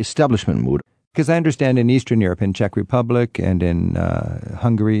anti-establishment mood. Because I understand in Eastern Europe, in Czech Republic and in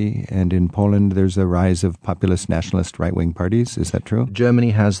Hungary and in Poland, there's a rise of populist nationalist right-wing parties. Is that true?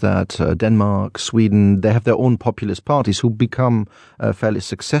 Germany has that. Denmark, Sweden, they have their own populist parties who become fairly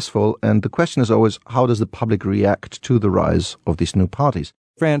successful. And the question is always, how does the public react to the rise of these new parties?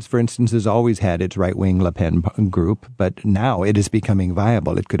 France, for instance, has always had its right-wing Le Pen group, but now it is becoming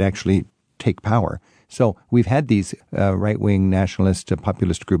viable. It could actually take power. So we've had these right-wing nationalist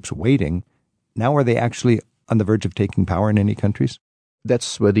populist groups waiting. Now are they actually on the verge of taking power in any countries?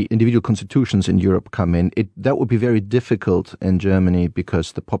 That's where the individual constitutions in Europe come in. That would be very difficult in Germany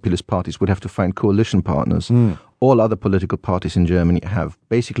because the populist parties would have to find coalition partners. All other political parties in Germany have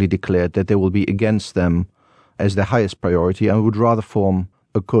basically declared that they will be against them as their highest priority and would rather form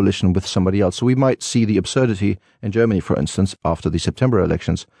a coalition with somebody else. So we might see the absurdity in Germany, for instance, after the September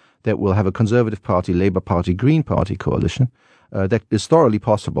elections, that we'll have a Conservative Party, Labour Party, Green Party coalition. That is thoroughly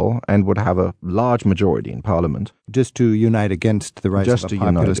possible and would have a large majority in Parliament. Just to unite against the rise of a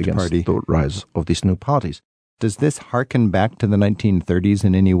populist party. The rise of these new parties. Does this harken back to the 1930s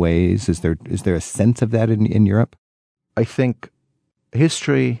in any ways? Is there a sense of that in Europe? I think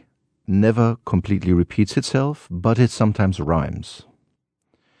history never completely repeats itself, but it sometimes rhymes.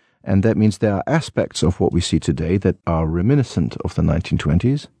 And that means there are aspects of what we see today that are reminiscent of the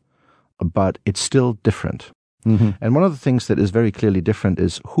 1920s, but it's still different. Mm-hmm. And one of the things that is very clearly different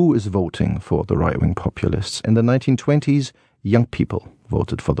is who is voting for the right-wing populists. In the 1920s, young people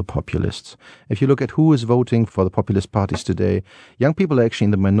voted for the populists. If you look at who is voting for the populist parties today, young people are actually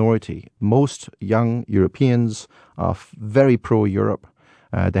in the minority. Most young Europeans are very pro-Europe.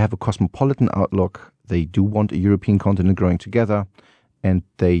 They have a cosmopolitan outlook. They do want a European continent growing together, and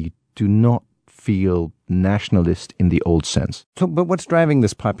they do not feel nationalist in the old sense. So, but what's driving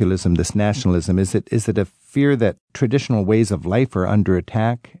this populism, this nationalism? Is it a fear that traditional ways of life are under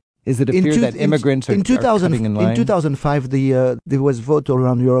attack? Is it a fear that immigrants are cutting in line? In 2005, there was a vote all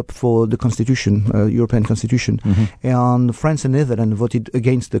around Europe for the Constitution, European Constitution, and France and Netherlands voted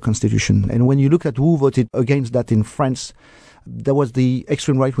against the Constitution. And when you look at who voted against that in France, there was the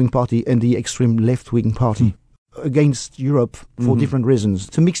extreme right-wing party and the extreme left-wing party. against Europe for different reasons.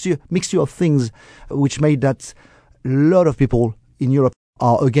 It's a mixture of things which made that a lot of people in Europe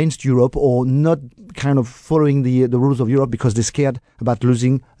are against Europe or not kind of following the rules of Europe because they're scared about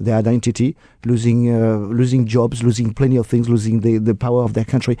losing their identity, losing jobs, losing plenty of things, losing the power of their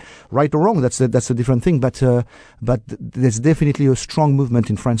country. Right or wrong, that's a different thing. But there's definitely a strong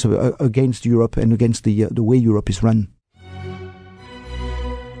movement in France against Europe and against the way Europe is run.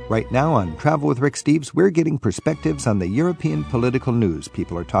 Right now on Travel with Rick Steves, we're getting perspectives on the European political news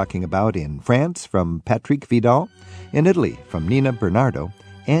people are talking about in France from Patrick Vidal, in Italy from Nina Bernardo,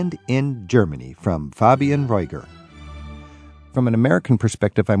 and in Germany from Fabian Reuger. From an American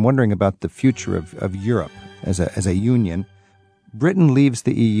perspective, I'm wondering about the future of Europe as a union. Britain leaves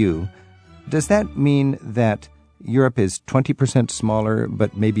the EU. Does that mean that Europe is 20% smaller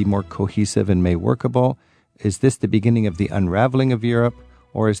but maybe more cohesive and may workable? Is this the beginning of the unraveling of Europe?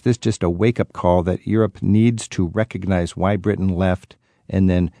 Or is this just a wake-up call that Europe needs to recognize why Britain left and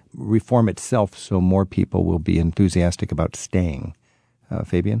then reform itself so more people will be enthusiastic about staying?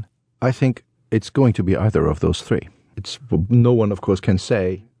 Fabian? I think it's going to be either of those three. No one, of course, can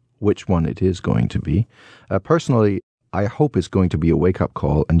say which one it is going to be. Personally, I hope it's going to be a wake-up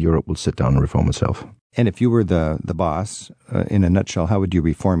call and Europe will sit down and reform itself. And if you were the boss, in a nutshell, how would you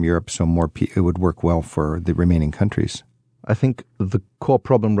reform Europe so it would work well for the remaining countries? I think the core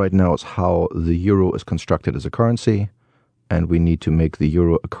problem right now is how the euro is constructed as a currency, and we need to make the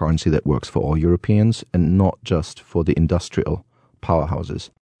euro a currency that works for all Europeans and not just for the industrial powerhouses.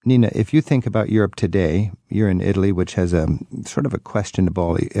 Nina, if you think about Europe today, you're in Italy, which has a sort of a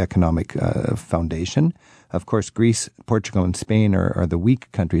questionable economic foundation. Of course, Greece, Portugal, and Spain are the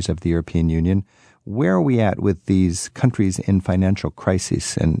weak countries of the European Union. Where are we at with these countries in financial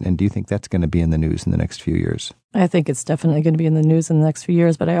crisis, and do you think that's going to be in the news in the next few years? I think it's definitely going to be in the news in the next few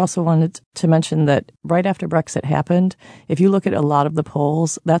years, but I also wanted to mention that right after Brexit happened, if you look at a lot of the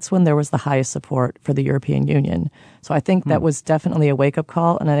polls, that's when there was the highest support for the European Union. So I think that was definitely a wake-up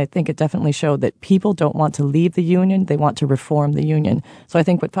call, and I think it definitely showed that people don't want to leave the Union, they want to reform the Union. So I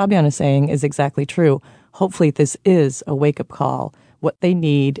think what Fabian is saying is exactly true. Hopefully this is a wake-up call. What they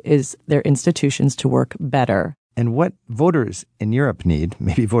need is their institutions to work better. And what voters in Europe need,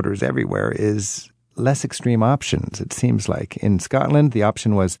 maybe voters everywhere, is less extreme options, it seems like. In Scotland, the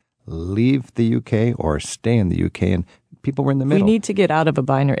option was leave the UK or stay in the UK, and people were in the middle. We need to get out of a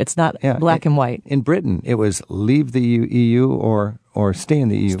binary. It's not black and white. In Britain, it was leave the EU or stay in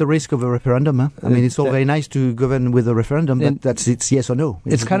the EU. It's the risk of a referendum. Huh? I mean, it's all very nice to govern with a referendum, but it's yes or no.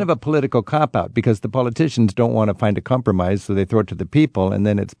 It's kind of a political cop-out because the politicians don't want to find a compromise, so they throw it to the people, and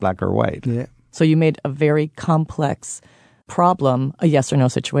then it's black or white. Yeah. So you made a very complex problem a yes or no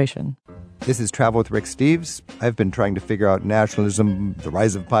situation. This is Travel with Rick Steves. I've been trying to figure out nationalism, the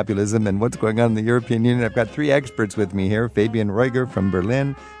rise of populism, and what's going on in the European Union. I've got three experts with me here, Fabian Reuger from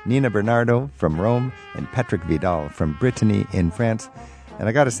Berlin, Nina Bernardo from Rome, and Patrick Vidal from Brittany in France. And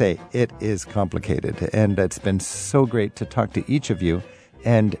I got to say, it is complicated, and it's been so great to talk to each of you.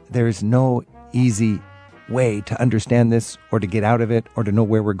 And there's no easy way to understand this or to get out of it or to know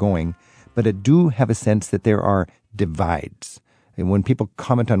where we're going. But I do have a sense that there are divides. And when people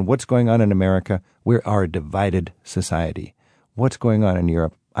comment on what's going on in America, we are a divided society. What's going on in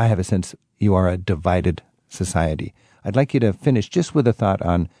Europe? I have a sense you are a divided society. I'd like you to finish just with a thought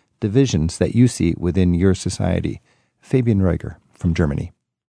on divisions that you see within your society. Fabian Reuger from Germany.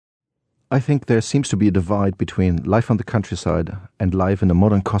 I think there seems to be a divide between life on the countryside and life in a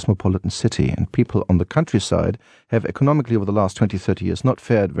modern cosmopolitan city. And people on the countryside have economically over the last 20, 30 years not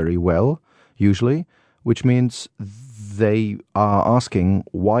fared very well, usually, which means they are asking,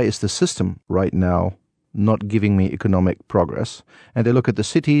 why is the system right now not giving me economic progress? And they look at the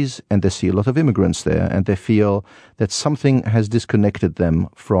cities and they see a lot of immigrants there and they feel that something has disconnected them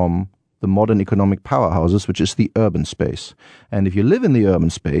from the modern economic powerhouses, which is the urban space. And if you live in the urban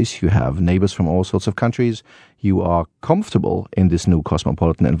space, you have neighbors from all sorts of countries, you are comfortable in this new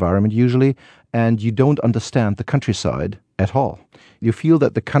cosmopolitan environment usually, and you don't understand the countryside at all. You feel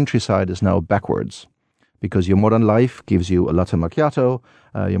that the countryside is now backwards, because your modern life gives you a latte macchiato,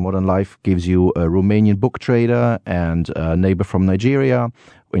 your modern life gives you a Romanian book trader and a neighbor from Nigeria,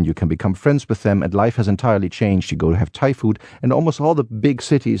 and you can become friends with them, and life has entirely changed. You go to have Thai food, and almost all the big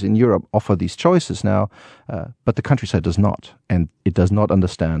cities in Europe offer these choices now, but the countryside does not, and it does not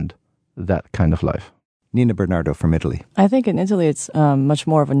understand that kind of life. Nina Bernardo from Italy. I think in Italy it's much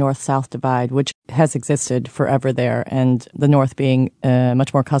more of a north-south divide, which has existed forever there, and the north being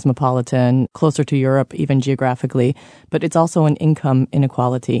much more cosmopolitan, closer to Europe even geographically, but it's also an income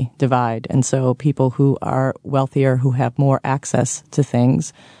inequality divide. And so people who are wealthier, who have more access to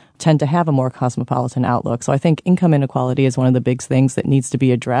things, tend to have a more cosmopolitan outlook. So I think income inequality is one of the big things that needs to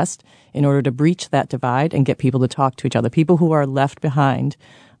be addressed in order to breach that divide and get people to talk to each other. People who are left behind,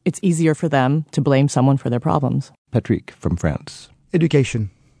 it's easier for them to blame someone for their problems. Patrick from France. Education.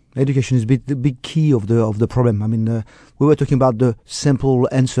 Education is the big key of the problem. I mean, we were talking about the simple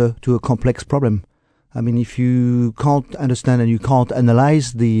answer to a complex problem. I mean, if you can't understand and you can't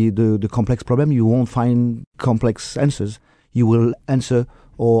analyze the complex problem, you won't find complex answers. You will answer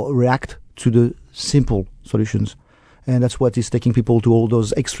or react to the simple solutions. And that's what is taking people to all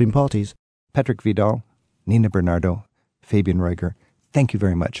those extreme parties. Patrick Vidal, Nina Bernardo, Fabian Reuger, thank you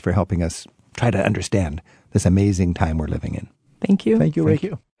very much for helping us try to understand this amazing time we're living in. Thank you. Thank you, Rick.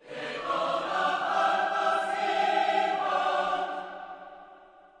 Thank you.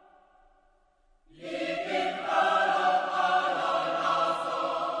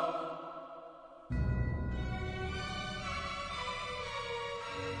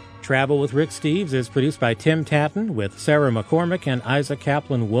 Travel with Rick Steves is produced by Tim Tatton with Sarah McCormick and Isaac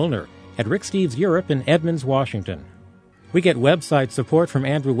Kaplan-Woolner at Rick Steves Europe in Edmonds, Washington. We get website support from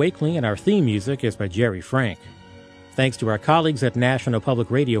Andrew Wakely, and our theme music is by Jerry Frank. Thanks to our colleagues at National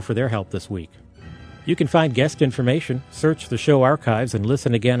Public Radio for their help this week. You can find guest information, search the show archives, and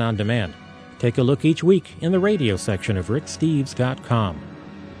listen again on demand. Take a look each week in the radio section of ricksteves.com.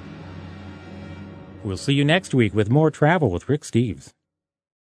 We'll see you next week with more Travel with Rick Steves.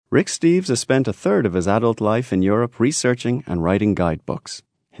 Rick Steves has spent a third of his adult life in Europe researching and writing guidebooks.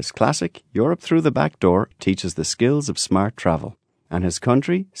 His classic, Europe Through the Back Door, teaches the skills of smart travel. And his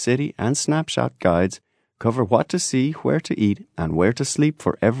country, city, and snapshot guides cover what to see, where to eat, and where to sleep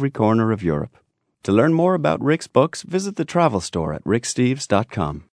for every corner of Europe. To learn more about Rick's books, visit the travel store at ricksteves.com.